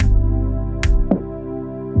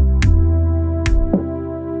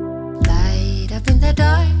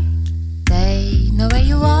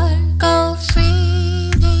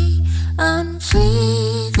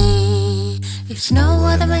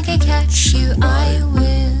catch you, I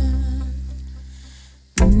will.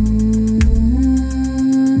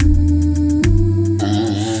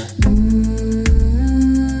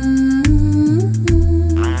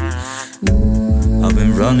 I've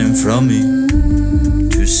been running from you,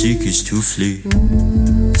 to seek is to flee.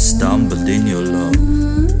 Stumbled in your love.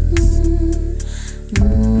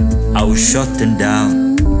 I was shut and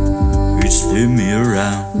down. You spin me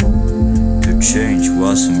around. To change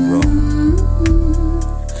wasn't wrong.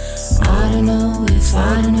 I don't know if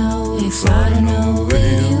I don't know if I don't know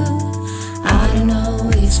with you. I don't know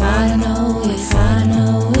if I don't know if I don't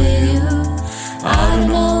know with you. I don't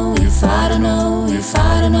know if I don't know if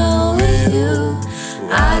I don't know with you.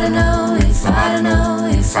 I don't know if I don't know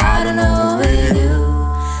if I don't know with you.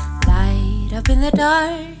 Light up in the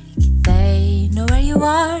dark, they know where you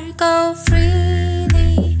are. Go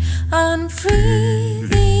freely,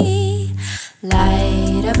 unfreely.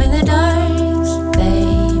 Light up in the dark, they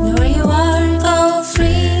know where you are. Go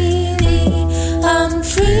freely,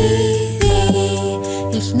 unfreely.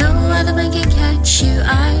 If no other man can catch you,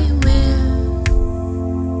 I will.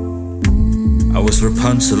 I was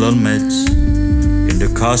Rapunzel on meds. In the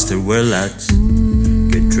castle where lads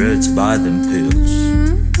get dreads by them pills.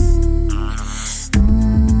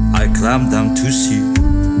 I climbed down to see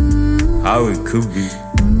how it could be,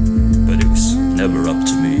 but it was never up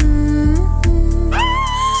to me.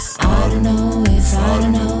 I don't know if I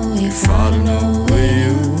don't know if I don't know with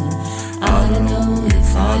you. I don't know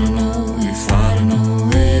if I don't know if I don't know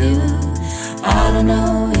with you. I don't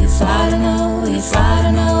know if I don't know if I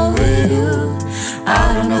don't know with you.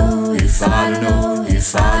 I don't know if I don't know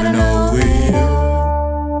if I don't know with you.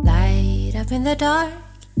 Light up in the dark,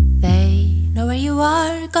 they know where you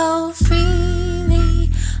are. Go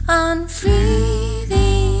freely, unfreely.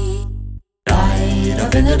 Light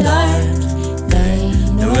up in the dark, they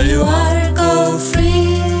know where you are. Go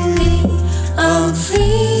freely,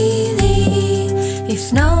 unfreely.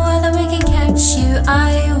 If no other man can catch you,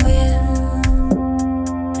 I will.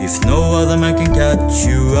 If no other man can catch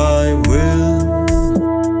you, I will.